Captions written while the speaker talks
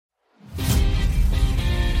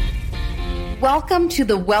Welcome to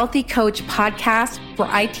the Wealthy Coach podcast, where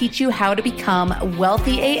I teach you how to become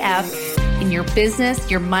wealthy AF in your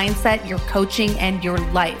business, your mindset, your coaching, and your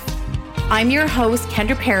life. I'm your host,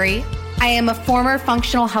 Kendra Perry. I am a former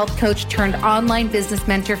functional health coach turned online business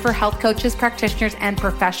mentor for health coaches, practitioners, and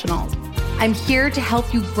professionals. I'm here to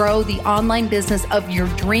help you grow the online business of your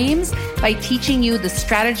dreams by teaching you the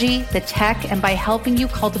strategy, the tech, and by helping you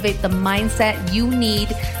cultivate the mindset you need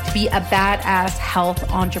to be a badass health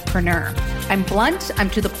entrepreneur. I'm blunt, I'm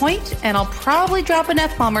to the point, and I'll probably drop an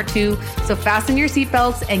F-bomb or two, so fasten your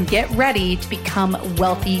seatbelts and get ready to become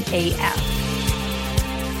wealthy AF.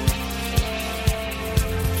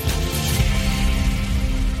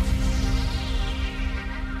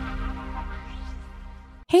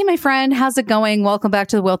 Hey, my friend, how's it going? Welcome back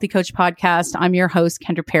to the Wealthy Coach podcast. I'm your host,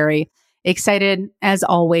 Kendra Perry. Excited, as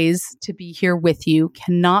always, to be here with you.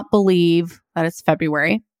 Cannot believe that it's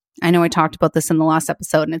February. I know I talked about this in the last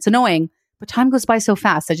episode, and it's annoying, but time goes by so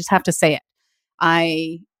fast. I just have to say it.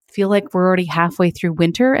 I feel like we're already halfway through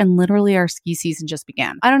winter, and literally our ski season just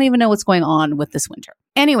began. I don't even know what's going on with this winter.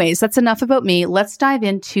 Anyways, that's enough about me. Let's dive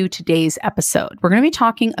into today's episode. We're going to be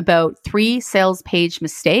talking about 3 sales page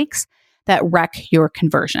mistakes that wreck your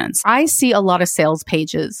conversions. I see a lot of sales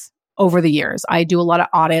pages over the years. I do a lot of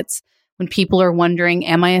audits. When people are wondering,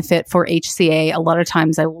 am I a fit for HCA? A lot of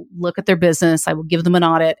times I will look at their business, I will give them an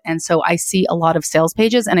audit. And so I see a lot of sales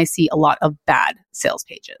pages and I see a lot of bad sales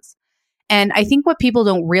pages. And I think what people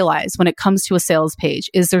don't realize when it comes to a sales page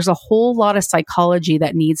is there's a whole lot of psychology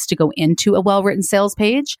that needs to go into a well-written sales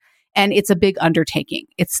page. And it's a big undertaking.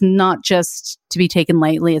 It's not just to be taken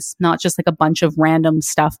lightly. It's not just like a bunch of random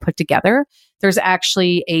stuff put together. There's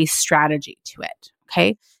actually a strategy to it.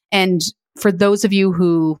 Okay. And for those of you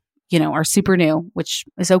who, are super new, which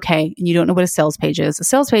is okay, and you don't know what a sales page is, a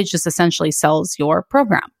sales page just essentially sells your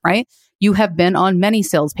program, right? You have been on many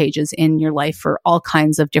sales pages in your life for all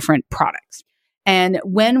kinds of different products. And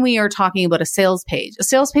when we are talking about a sales page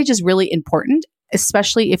is really important,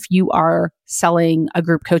 especially if you are selling a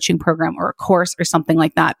group coaching program or a course or something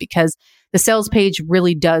like that, because the sales page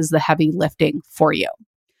really does the heavy lifting for you.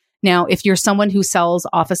 Now, if you're someone who sells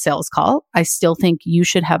off a sales call, I still think you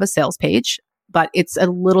should have a sales page, but it's a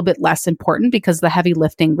little bit less important because the heavy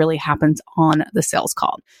lifting really happens on the sales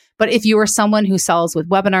call. But if you are someone who sells with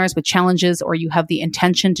webinars, with challenges, or you have the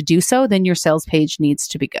intention to do so, then your sales page needs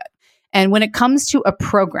to be good. And when it comes to a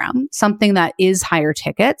program, something that is higher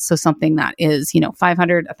ticket, so something that is,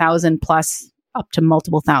 500, 1,000 plus up to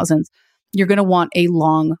multiple thousands, you're going to want a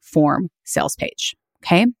long form sales page.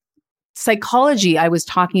 Okay. Psychology I was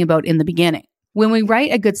talking about in the beginning. When we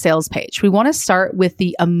write a good sales page, we want to start with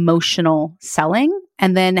the emotional selling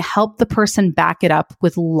and then help the person back it up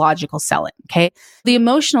with logical selling. Okay. The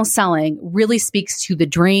emotional selling really speaks to the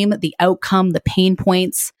dream, the outcome, the pain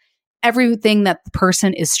points, everything that the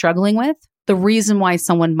person is struggling with, the reason why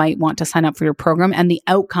someone might want to sign up for your program, and the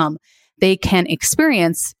outcome they can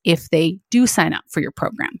experience if they do sign up for your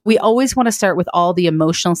program. We always want to start with all the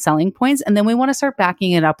emotional selling points, and then we want to start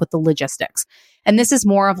backing it up with the logistics. And this is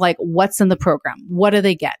more of like, what's in the program? What do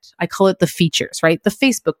they get? I call it the features, right? The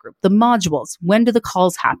Facebook group, the modules, when do the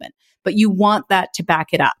calls happen? But you want that to back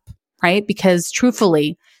it up, right? Because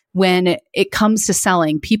truthfully, when it comes to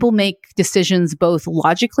selling, people make decisions both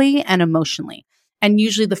logically and emotionally. And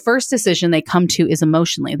usually the first decision they come to is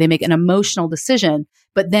emotionally. They make an emotional decision,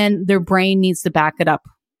 but then their brain needs to back it up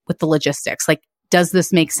with the logistics. Like, does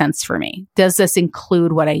this make sense for me? Does this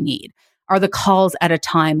include what I need? Are the calls at a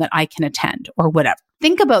time that I can attend or whatever?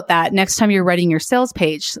 Think about that next time you're writing your sales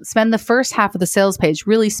page. Spend the first half of the sales page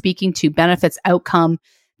really speaking to benefits, outcome,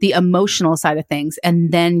 the emotional side of things,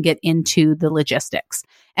 and then get into the logistics.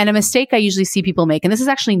 And a mistake I usually see people make, and this is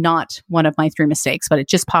actually not one of my 3 mistakes, but it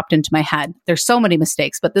just popped into my head. There's so many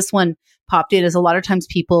mistakes, but this one popped in, is a lot of times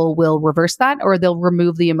people will reverse that, or they'll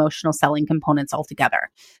remove the emotional selling components altogether.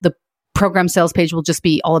 The program sales page will just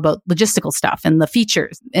be all about logistical stuff and the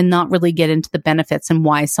features, and not really get into the benefits and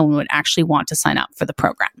why someone would actually want to sign up for the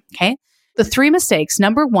program. Okay. The 3 mistakes.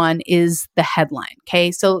 Number 1 is the headline.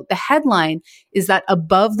 Okay. So the headline is that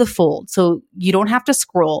above the fold. So you don't have to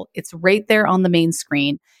scroll. It's right there on the main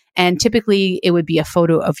screen. And typically it would be a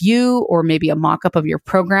photo of you or maybe a mock-up of your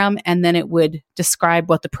program. And then it would describe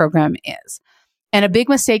what the program is. And a big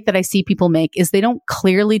mistake that I see people make is they don't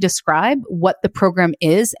clearly describe what the program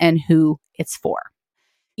is and who it's for.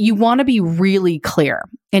 You want to be really clear.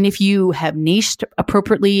 And if you have niched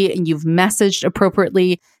appropriately and you've messaged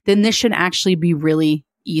appropriately, then this should actually be really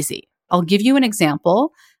easy. I'll give you an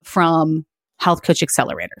example from Health Coach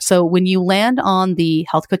Accelerator. So when you land on the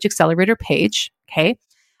Health Coach Accelerator page, okay,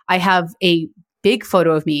 I have a big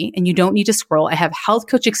photo of me, and you don't need to scroll. I have Health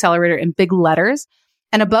Coach Accelerator in big letters.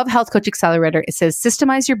 And above Health Coach Accelerator, it says,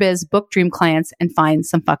 systemize your biz, book dream clients, and find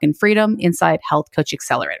some fucking freedom inside Health Coach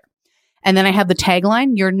Accelerator. And then I have the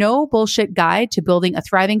tagline, your no bullshit guide to building a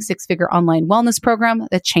thriving six-figure online wellness program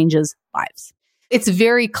that changes lives. It's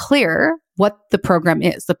very clear what the program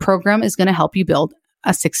is. The program is going to help you build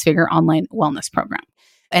a six-figure online wellness program.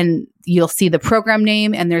 And you'll see the program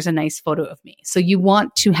name, and there's a nice photo of me. So you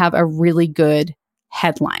want to have a really good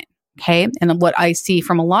headline. Okay. And what I see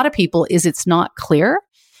from a lot of people is it's not clear.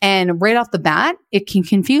 And right off the bat, it can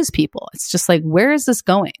confuse people. It's just like, where is this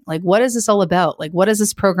going? Like, what is this all about? Like, what is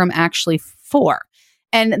this program actually for?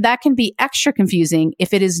 And that can be extra confusing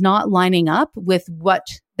if it is not lining up with what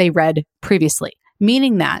they read previously,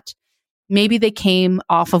 meaning that maybe they came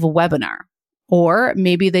off of a webinar, or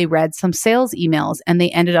maybe they read some sales emails and they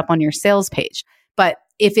ended up on your sales page. But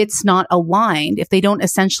if it's not aligned, if they don't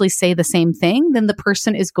essentially say the same thing, then the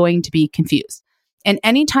person is going to be confused. And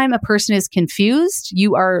anytime a person is confused,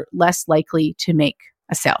 you are less likely to make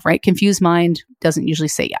a sale, right? Confused mind doesn't usually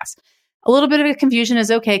say yes. A little bit of a confusion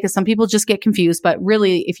is okay because some people just get confused, but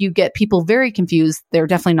really, if you get people very confused, they're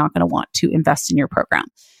definitely not going to want to invest in your program.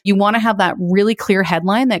 You want to have that really clear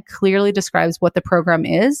headline that clearly describes what the program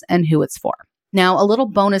is and who it's for. Now, a little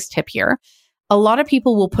bonus tip here. A lot of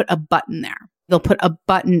people will put a button there. They'll put a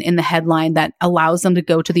button in the headline that allows them to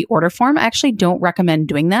go to the order form. I actually don't recommend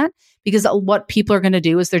doing that because what people are going to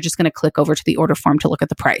do is they're just going to click over to the order form to look at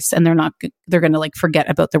the price, and they're going to like forget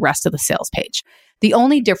about the rest of the sales page. The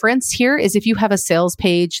only difference here is if you have a sales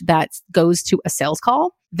page that goes to a sales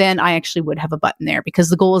call, then I actually would have a button there because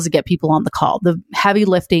the goal is to get people on the call. The heavy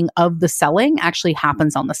lifting of the selling actually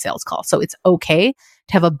happens on the sales call. So it's okay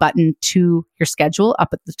to have a button to your schedule up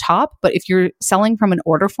at the top. But if you're selling from an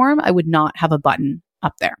order form, I would not have a button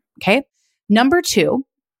up there. Okay. Number 2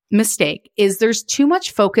 mistake is there's too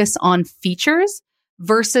much focus on features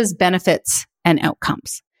versus benefits and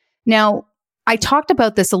outcomes. Now, I talked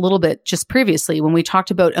about this a little bit just previously when we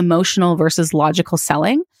talked about emotional versus logical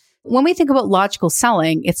selling. When we think about logical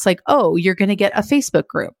selling, it's like, oh, you're going to get a Facebook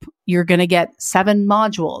group. You're going to get 7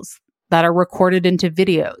 modules that are recorded into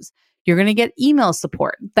videos. You're going to get email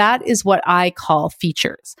support. That is what I call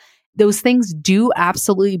features. Those things do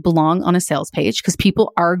absolutely belong on a sales page because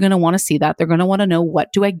people are going to want to see that. They're going to want to know,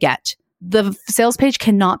 what do I get? The sales page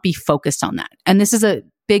cannot be focused on that. And this is a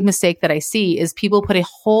big mistake that I see is people put a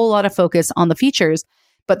whole lot of focus on the features,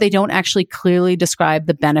 but they don't actually clearly describe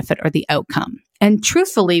the benefit or the outcome. And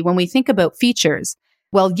truthfully, when we think about features,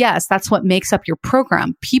 well, yes, that's what makes up your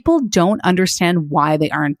program. People don't understand why they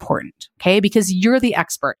are important, okay? Because you're the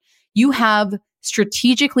expert. You have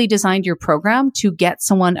strategically designed your program to get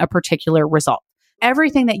someone a particular result.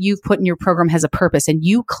 Everything that you've put in your program has a purpose, and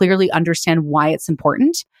you clearly understand why it's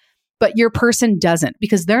important. But your person doesn't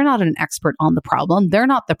because they're not an expert on the problem. They're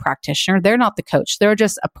not the practitioner. They're not the coach. They're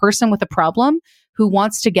just a person with a problem who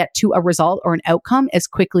wants to get to a result or an outcome as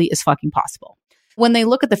quickly as fucking possible. When they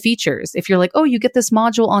look at the features, if you're like, oh, you get this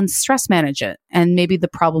module on stress management, and maybe the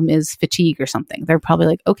problem is fatigue or something, they're probably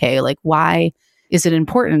like, okay, like why is it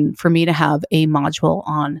important for me to have a module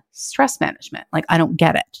on stress management? Like, I don't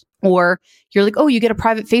get it. Or you're like, oh, you get a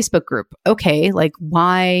private Facebook group. Okay, like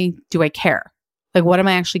why do I care? Like, what am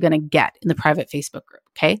I actually going to get in the private Facebook group?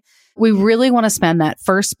 Okay. We really want to spend that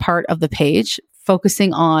first part of the page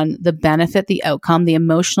focusing on the benefit, the outcome, the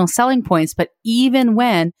emotional selling points. But even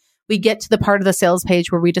when we get to the part of the sales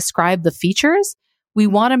page where we describe the features, we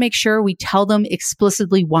want to make sure we tell them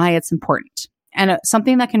explicitly why it's important. And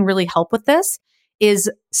something that can really help with this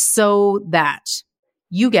is so that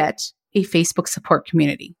you get a Facebook support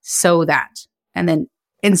community, so that, and then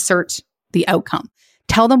insert the outcome.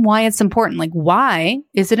 Tell them why it's important. Like, why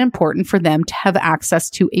is it important for them to have access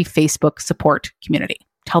to a Facebook support community?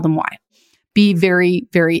 Tell them why. Be very,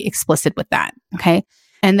 very explicit with that. Okay.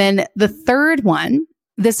 And then the third one,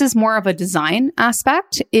 this is more of a design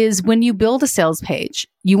aspect, is when you build a sales page,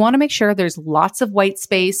 you want to make sure there's lots of white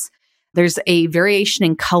space. There's a variation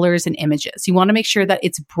in colors and images. You want to make sure that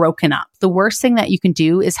it's broken up. The worst thing that you can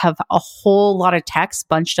do is have a whole lot of text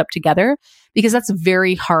bunched up together because that's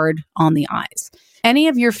very hard on the eyes. Any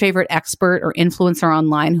of your favorite expert or influencer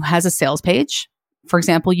online who has a sales page, for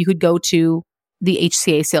example, you could go to the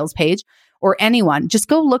HCA sales page or anyone, just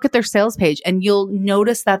go look at their sales page and you'll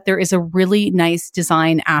notice that there is a really nice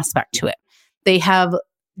design aspect to it. They have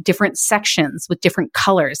different sections with different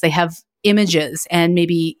colors. They have images and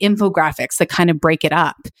maybe infographics that kind of break it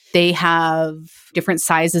up. They have different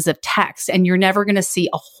sizes of text, and you're never going to see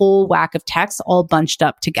a whole whack of text all bunched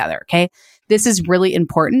up together. Okay. This is really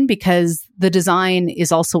important because the design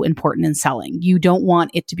is also important in selling. You don't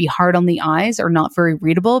want it to be hard on the eyes or not very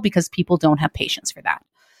readable because people don't have patience for that.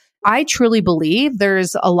 I truly believe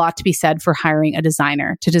there's a lot to be said for hiring a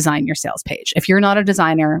designer to design your sales page. If you're not a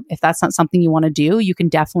designer, if that's not something you want to do, you can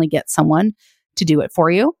definitely get someone to do it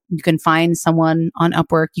for you. You can find someone on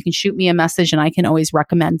Upwork. You can shoot me a message and I can always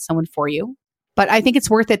recommend someone for you. But I think it's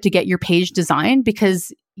worth it to get your page designed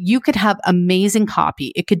because you could have amazing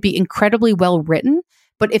copy. It could be incredibly well written,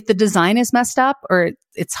 but if the design is messed up or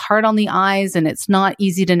it's hard on the eyes and it's not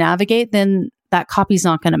easy to navigate, then that copy's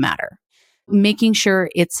not going to matter. Making sure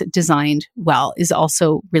it's designed well is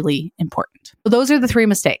also really important. So those are the 3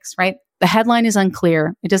 mistakes, right? The headline is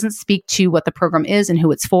unclear. It doesn't speak to what the program is and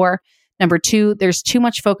who it's for. Number 2, there's too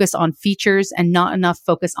much focus on features and not enough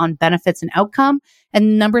focus on benefits and outcome.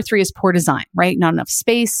 And number 3 is poor design, right? Not enough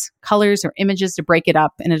space, colors, or images to break it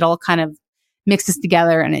up. And it all kind of mixes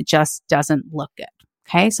together and it just doesn't look good.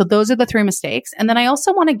 Okay. So those are the 3 mistakes. And then I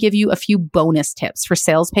also want to give you a few bonus tips for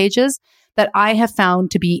sales pages that I have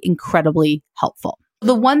found to be incredibly helpful.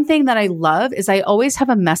 The one thing that I love is I always have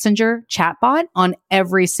a messenger chatbot on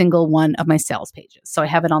every single one of my sales pages. So I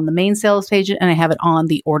have it on the main sales page and I have it on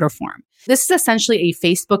the order form. This is essentially a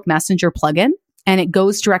Facebook Messenger plugin and it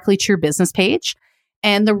goes directly to your business page.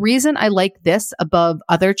 And the reason I like this above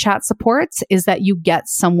other chat supports is that you get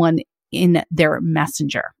someone in their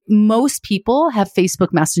messenger. Most people have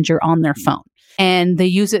Facebook Messenger on their phone and they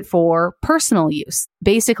use it for personal use.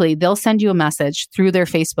 Basically, they'll send you a message through their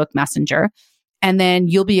Facebook Messenger. And then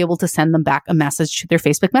you'll be able to send them back a message to their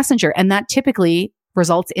Facebook Messenger. And that typically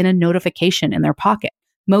results in a notification in their pocket.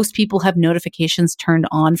 Most people have notifications turned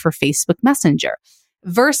on for Facebook Messenger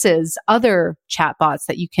versus other chatbots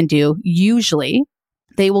that you can do. Usually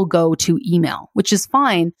they will go to email, which is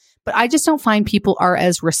fine. But I just don't find people are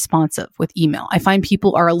as responsive with email. I find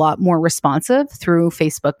people are a lot more responsive through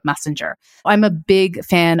Facebook Messenger. I'm a big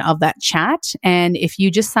fan of that chat. And if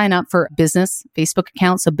you just sign up for a business Facebook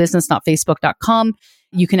account, so business.facebook.com,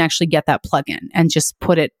 you can actually get that plugin and just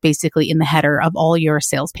put it basically in the header of all your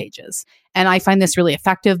sales pages. And I find this really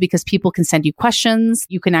effective because people can send you questions.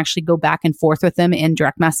 You can actually go back and forth with them in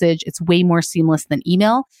direct message. It's way more seamless than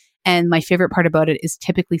email. And my favorite part about it is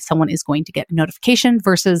typically someone is going to get a notification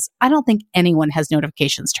versus I don't think anyone has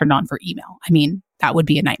notifications turned on for email. I mean, that would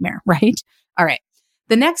be a nightmare, right? All right.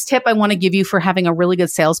 The next tip I want to give you for having a really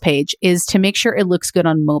good sales page is to make sure it looks good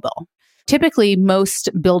on mobile. Typically, most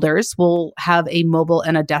builders will have a mobile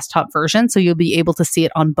and a desktop version, so you'll be able to see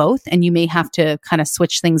it on both. And you may have to kind of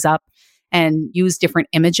switch things up and use different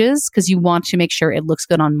images because you want to make sure it looks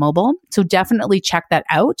good on mobile. So definitely check that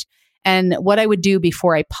out. And what I would do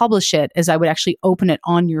before I publish it is I would actually open it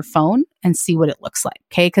on your phone and see what it looks like.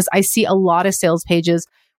 Okay. Because I see a lot of sales pages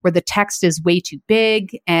where the text is way too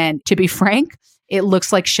big. And to be frank, it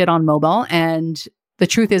looks like shit on mobile. And the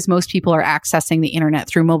truth is most people are accessing the internet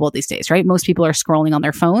through mobile these days, right? Most people are scrolling on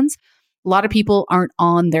their phones. A lot of people aren't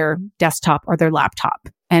on their desktop or their laptop.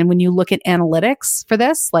 And when you look at analytics for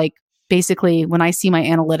this, like basically, when I see my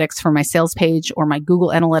analytics for my sales page or my Google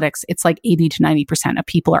Analytics, it's like 80 to 90% of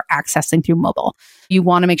people are accessing through mobile. You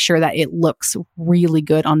want to make sure that it looks really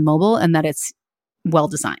good on mobile and that it's well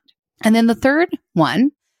designed. And then the third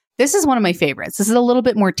one, this is one of my favorites. This is a little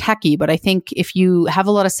bit more techie, but I think if you have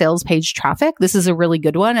a lot of sales page traffic, this is a really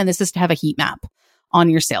good one. And this is to have a heat map on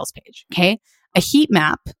your sales page. Okay. A heat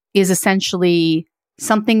map is essentially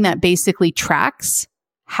something that basically tracks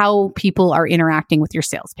how people are interacting with your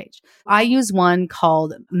sales page. I use one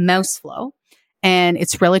called Mouseflow, and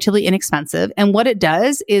it's relatively inexpensive. And what it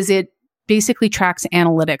does is it basically tracks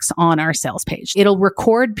analytics on our sales page. It'll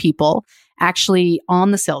record people actually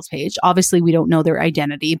on the sales page. Obviously, we don't know their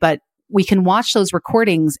identity, but we can watch those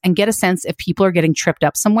recordings and get a sense if people are getting tripped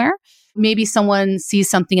up somewhere. Maybe someone sees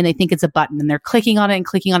something and they think it's a button and they're clicking on it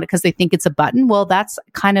because they think it's a button. Well, that's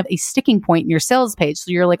kind of a sticking point in your sales page.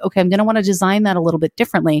 So you're like, okay, I'm going to want to design that a little bit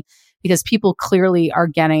differently because people clearly are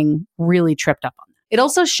getting really tripped up on that. It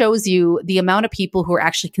also shows you the amount of people who are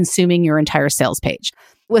actually consuming your entire sales page.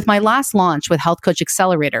 With my last launch with Health Coach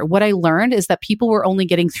Accelerator, what I learned is that people were only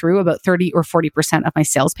getting through about 30 or 40% of my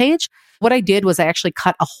sales page. What I did was I actually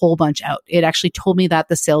cut a whole bunch out. It actually told me that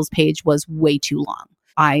the sales page was way too long.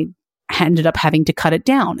 I ended up having to cut it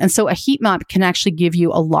down. And so a heat map can actually give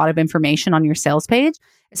you a lot of information on your sales page,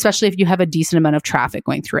 especially if you have a decent amount of traffic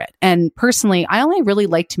going through it. And personally, I only really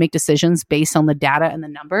like to make decisions based on the data and the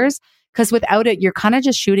numbers, because without it, you're kind of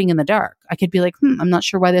just shooting in the dark. I could be like, I'm not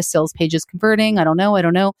sure why this sales page is converting. I don't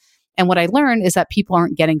know. And what I learned is that people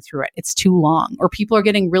aren't getting through it. It's too long, or people are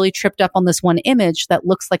getting really tripped up on this one image that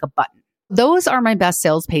looks like a button. Those are my best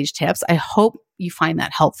sales page tips. I hope you find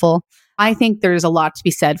that helpful. I think there's a lot to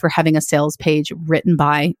be said for having a sales page written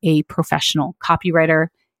by a professional copywriter.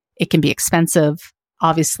 It can be expensive.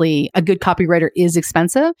 Obviously, a good copywriter is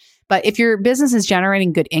expensive, but if your business is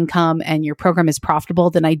generating good income and your program is profitable,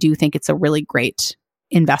 then I do think it's a really great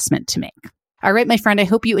investment to make. All right, my friend, I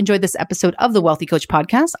hope you enjoyed this episode of the Wealthy Coach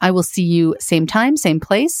Podcast. I will see you same time, same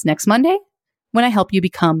place next Monday when I help you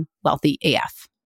become wealthy AF.